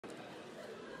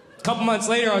A couple months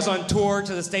later, I was on tour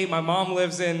to the state my mom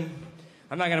lives in.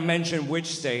 I'm not gonna mention which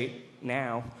state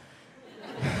now.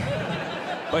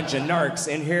 Bunch of narcs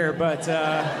in here, but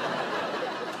I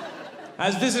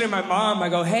was visiting my mom. I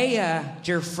go, hey, did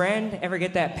your friend ever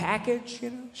get that package,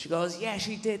 you know? She goes, yeah,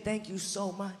 she did, thank you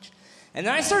so much. And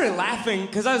then I started laughing,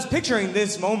 because I was picturing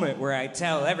this moment where I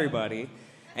tell everybody,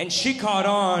 and she caught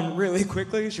on really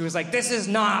quickly. She was like, this is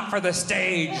not for the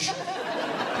stage.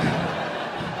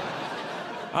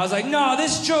 I was like, no,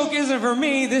 this joke isn't for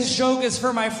me, this joke is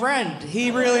for my friend.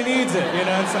 He really needs it, you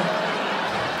know? It's like...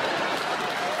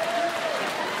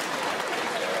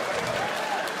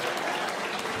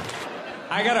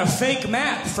 I got a fake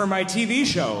map for my TV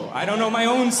show. I don't know my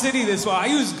own city this well. I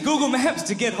use Google Maps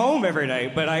to get home every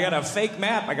night, but I got a fake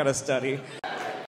map I gotta study.